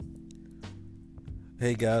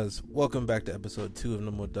Hey guys, welcome back to episode 2 of No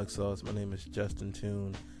More Duck Sauce. My name is Justin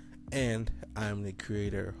Toon, and I'm the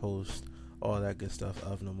creator, host, all that good stuff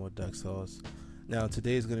of No More Duck Sauce. Now,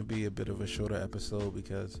 today is going to be a bit of a shorter episode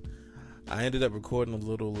because I ended up recording a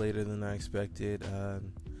little later than I expected,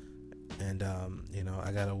 and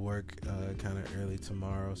I got to work kind of early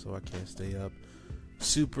tomorrow, so I can't stay up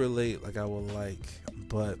super late like I would like,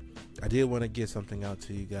 but I did want to get something out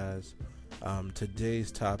to you guys.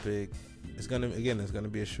 Today's topic it's gonna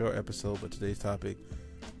be a short episode, but today's topic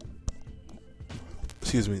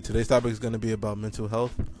is gonna be about mental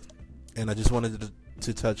health, and I just wanted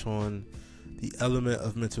to touch on the element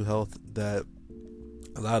of mental health that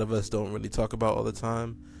a lot of us don't really talk about all the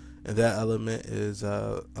time, and that element is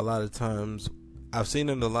a lot of times I've seen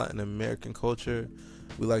it a lot in American culture.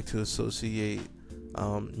 We like to associate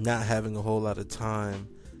not having a whole lot of time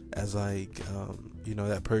as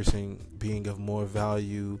that person being of more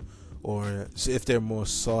value, or if they're more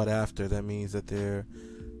sought after, that means that they're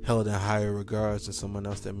held in higher regards than someone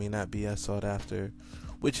else that may not be as sought after,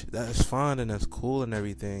 which that's fine and that's cool and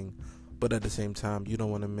everything, but at the same time you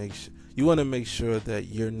want to make sure that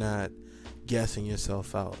you're not gassing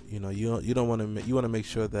yourself out. You want to make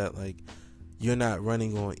sure that you're not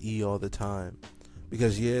running on E all the time,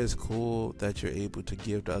 because it's cool that you're able to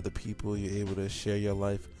give to other people, you're able to share your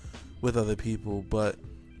life with other people, but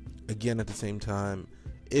again, at the same time,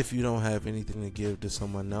 if you don't have anything to give to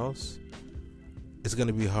someone else, it's going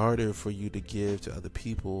to be harder for you to give to other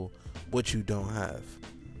people what you don't have.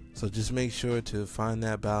 So just make sure to find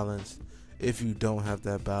that balance if you don't have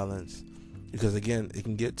that balance, because again, it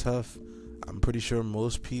can get tough. I'm pretty sure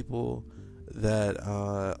most people that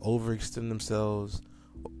overextend themselves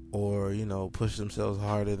or push themselves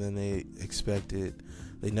harder than they expected,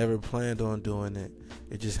 they never planned on doing it.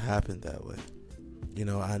 It just happened that way.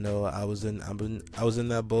 I know I was in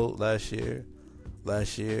that boat last year.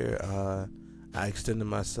 I extended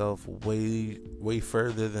myself way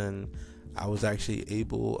further than I was actually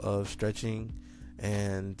able of stretching,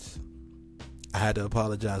 and I had to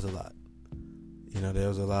apologize a lot. There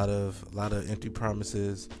was a lot of empty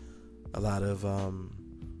promises, a lot of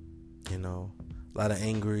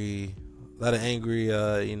angry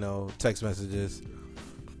text messages,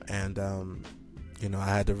 and I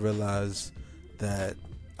had to realize that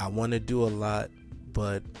I want to do a lot,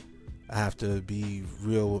 but I have to be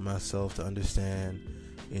real with myself to understand,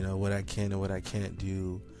 what I can and what I can't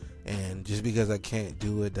do. And just because I can't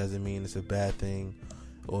do it doesn't mean it's a bad thing,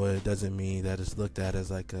 or it doesn't mean that it's looked at as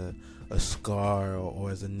like a scar or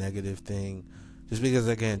as a negative thing. Just because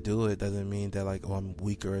I can't do it doesn't mean that I'm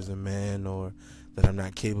weaker as a man, or that I'm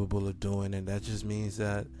not capable of doing it. That just means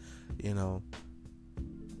that,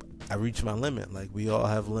 I reached my limit. We all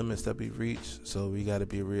have limits that we reach, so we got to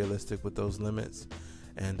be realistic with those limits.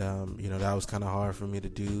 And that was kind of hard for me to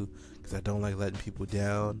do, because I don't like letting people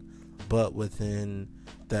down. But within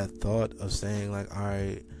that thought of saying all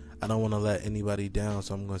right, I don't want to let anybody down,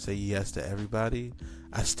 so I'm going to say yes to everybody,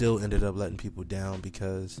 I still ended up letting people down,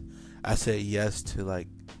 because I said yes to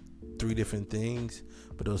 3 different things,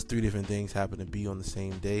 but those 3 different things happened to be on the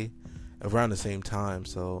same day, around the same time.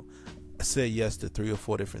 So I said yes to 3 or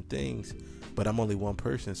 4 different things, but I'm only one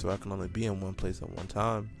person, so I can only be in one place at one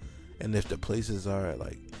time. And if the places are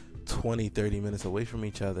 20, 30 minutes away from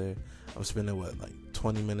each other, I'm spending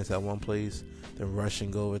 20 minutes at one place, then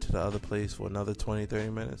rushing over to the other place for another 20,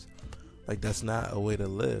 30 minutes. That's not a way to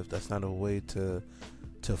live. That's not a way to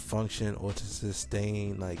function or to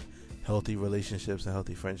sustain healthy relationships and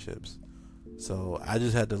healthy friendships. So I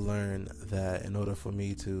just had to learn that in order for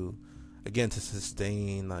me to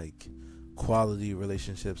sustain quality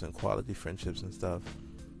relationships and quality friendships and stuff,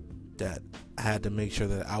 that I had to make sure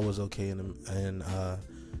that I was okay, and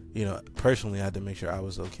personally I had to make sure I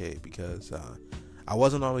was okay, because I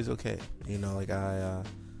wasn't always okay. There's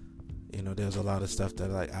a lot of stuff that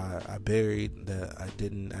I buried, that I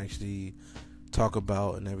didn't actually talk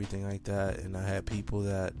about and everything like that, and I had people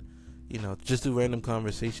that just through random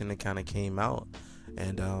conversation that kind of came out,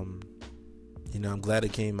 and I'm glad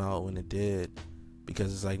it came out when it did,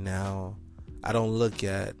 because it's now I don't look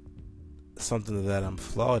at something that I'm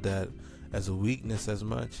flawed at as a weakness as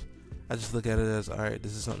much. I just look at it as, all right,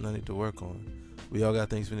 this is something I need to work on. We all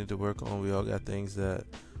got things we need to work on. We all got things that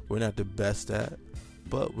we're not the best at,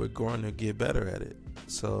 but we're going to get better at it.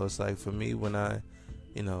 So it's for me, when I,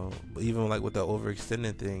 even with the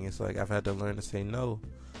overextending thing, it's I've had to learn to say no.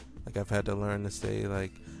 I've had to learn to say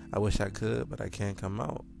I wish I could, but I can't come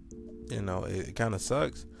out. It kind of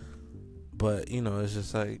sucks, but it's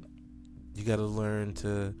just you got to learn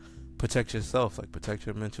to protect yourself, protect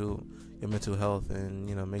your mental health, and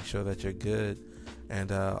make sure that you're good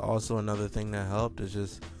And also another thing that helped is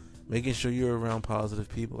just making sure you're around positive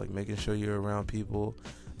people, like making sure you're around people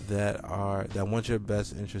that want your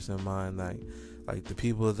best interest in mind, like the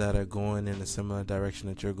people that are going in a similar direction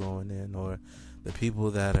that you're going in, or the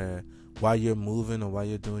people that are, while you're moving or while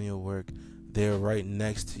you're doing your work, they're right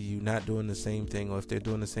next to you, not doing the same thing, or if they're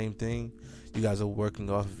doing the same thing, you guys are working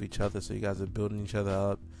off of each other, so you guys are building each other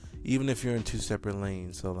up, even if you're in two separate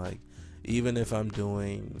lanes. So like, even if I'm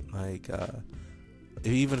doing like a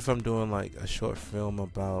short film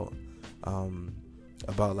about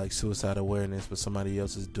like suicide awareness, but somebody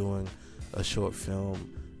else is doing a short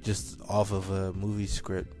film just off of a movie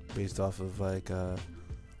script based off of like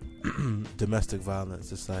domestic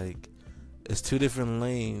violence, it's like it's two different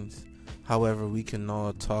lanes. However, we can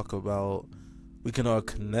all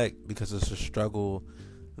connect because it's a struggle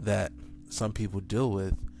that some people deal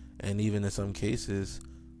with, and even in some cases,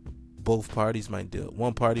 one party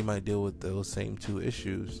might deal with those same two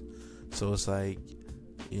issues. So it's like,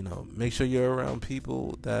 make sure you're around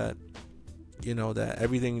people that, that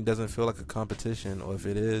everything doesn't feel like a competition, or if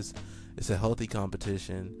it is, it's a healthy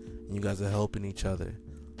competition, and you guys are helping each other.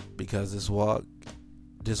 Because this walk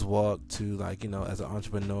to, like, as an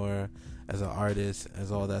entrepreneur, as an artist,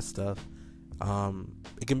 as all that stuff,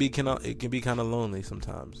 it can be kind of lonely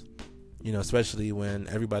sometimes, especially when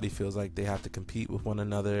everybody feels like they have to compete with one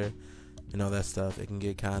another and all that stuff. It can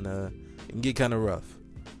get kind of rough,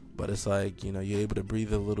 but it's like, you're able to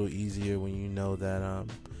breathe a little easier when you know that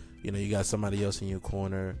you got somebody else in your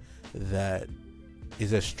corner that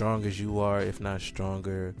is as strong as you are, if not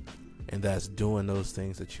stronger, and that's doing those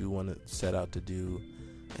things that you want to set out to do.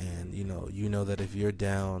 And you know that if you're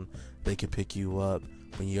down, they can pick you up.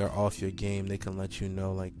 When you're off your game, they can let you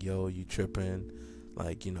know, like, yo, you tripping,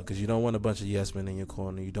 like, because you don't want a bunch of yes men in your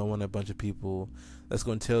corner. You don't want a bunch of people that's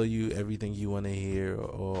going to tell you everything you want to hear,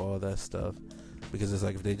 or all that stuff. Because it's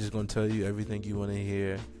like, if they're just going to tell you everything you want to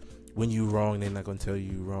hear when you wrong, they're not going to tell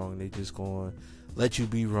you wrong. They just going to let you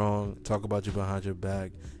be wrong, talk about you behind your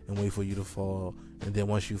back, and wait for you to fall. And then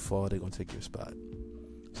once you fall, they're going to take your spot.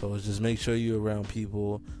 So it's just make sure you're around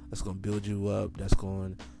people that's going to build you up, that's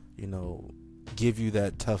going to, give you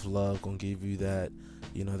that tough love, going to give you that,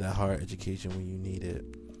 that hard education when you need it,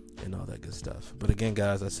 and all that good stuff. But again,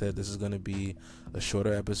 guys, I said this is going to be a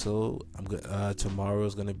shorter episode. Tomorrow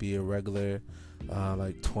is going to be a regular,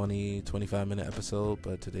 like 20-25 minute episode,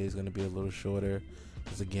 but today's going to be a little shorter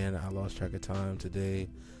because, again, I lost track of time today.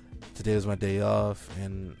 Today was my day off,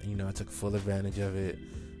 and I took full advantage of it.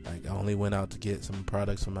 Like, I only went out to get some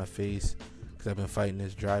products for my face because I've been fighting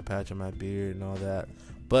this dry patch on my beard and all that.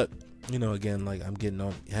 But again, like, I'm getting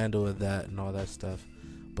on handle with that and all that stuff.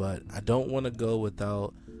 But I don't want to go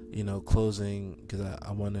without closing, because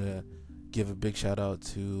I want to give a big shout out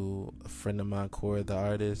to a friend of mine, Cora the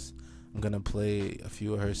artist. I'm gonna play a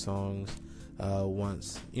few of her songs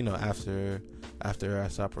once after I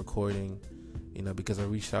stop recording, because I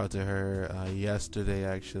reached out to her yesterday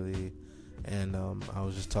actually, and I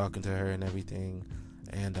was just talking to her and everything,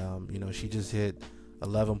 and she just hit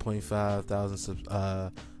 11.5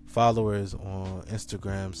 thousand followers on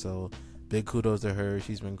Instagram. So big kudos to her.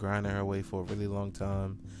 She's been grinding her way for a really long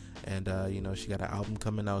time, and she got an album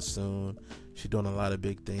coming out soon. She's doing a lot of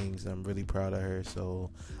big things. I'm really proud of her. So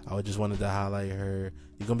I just wanted to highlight her.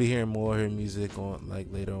 You're gonna be hearing more of her music on,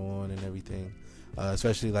 like, later on and everything,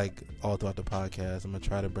 especially like all throughout the podcast. I'm gonna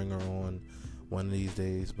try to bring her on one of these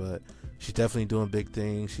days, but she's definitely doing big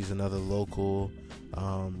things. She's another local,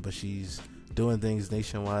 but she's doing things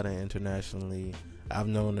nationwide and internationally. I've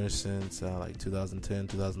known her since like 2010,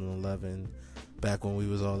 2011, back when we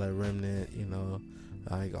was all at Remnant,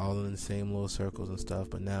 like all in the same little circles and stuff.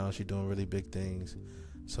 But now she's doing really big things.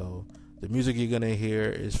 So the music you're gonna hear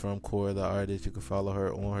is from Cora the artist. You can follow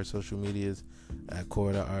her on her social medias at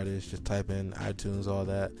Cora the artist. Just type in iTunes, all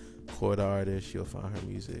that, Cora the artist. You'll find her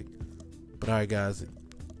music. But all right, guys,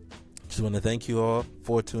 just want to thank you all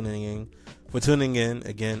for tuning in.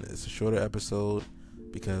 Again, it's a shorter episode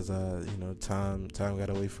because time got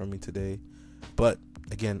away from me today. But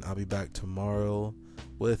again, I'll be back tomorrow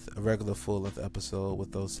with a regular full-length episode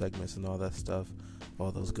with those segments and all that stuff,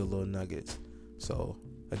 all those good little nuggets. So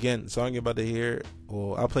again, the song you're about to hear,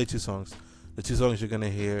 or I'll play two songs. The two songs you're gonna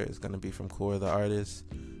hear is gonna be from Cora the artist.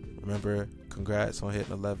 Remember, congrats on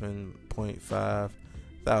hitting 11.5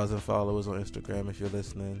 thousand followers on Instagram if you're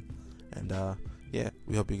listening. And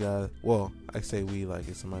we hope you guys, well, I say we like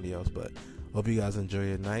it's somebody else, but hope you guys enjoy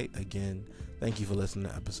your night. Again, thank you for listening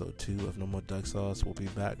to episode 2 of No More Duck Sauce. We'll be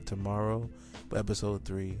back tomorrow for episode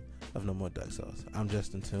 3 of No More Duck Sauce. I'm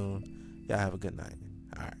Justin Toon. Y'all have a good night.